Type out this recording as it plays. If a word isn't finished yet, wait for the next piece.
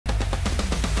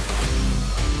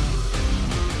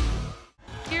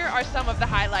are some of the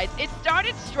highlights. It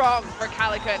started strong for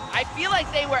Calicut. I feel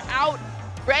like they were out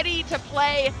ready to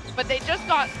play, but they just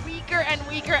got weaker and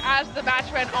weaker as the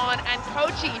match went on, and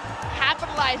Kochi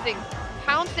capitalizing,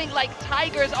 pouncing like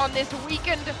tigers on this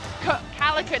weakened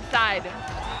Calicut side.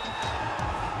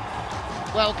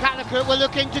 Well, Calicut were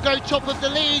looking to go top of the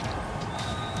league,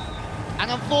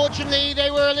 and unfortunately they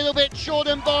were a little bit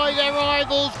shortened by their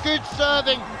rivals. Good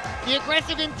serving. The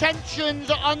aggressive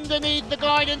intentions are underneath the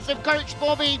guidance of Coach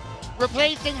Bobby,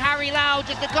 replacing Harry Lau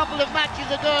just a couple of matches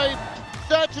ago,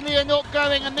 certainly are not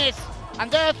going amiss,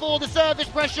 and therefore the service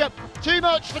pressure too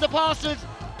much for the passers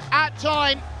at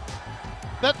time.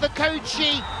 But for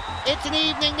Kochi, it's an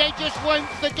evening they just won't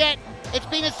forget. It's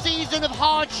been a season of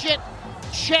hardship,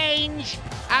 change,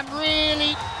 and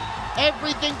really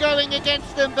everything going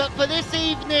against them, but for this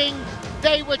evening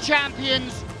they were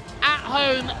champions at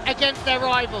home against their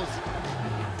rivals.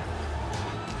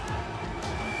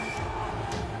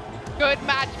 Good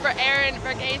match for Aaron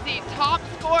Verghese, top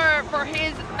scorer for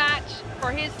his match,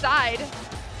 for his side.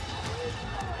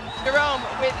 Jerome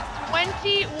with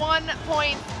 21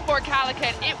 points for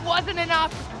Calicut. It wasn't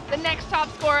enough. The next top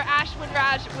scorer, Ashwin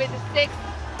Raj, with 6.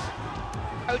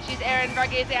 Kochi's Aaron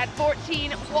Verghese had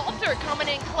 14. Walter coming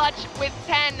in clutch with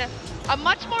 10. A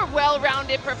much more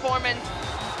well-rounded performance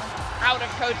out of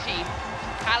Kochi.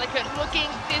 Calicut looking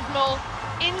dismal.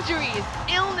 Injuries,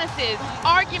 illnesses,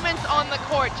 arguments on the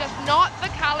court, just not the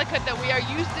Calicut that we are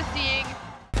used to seeing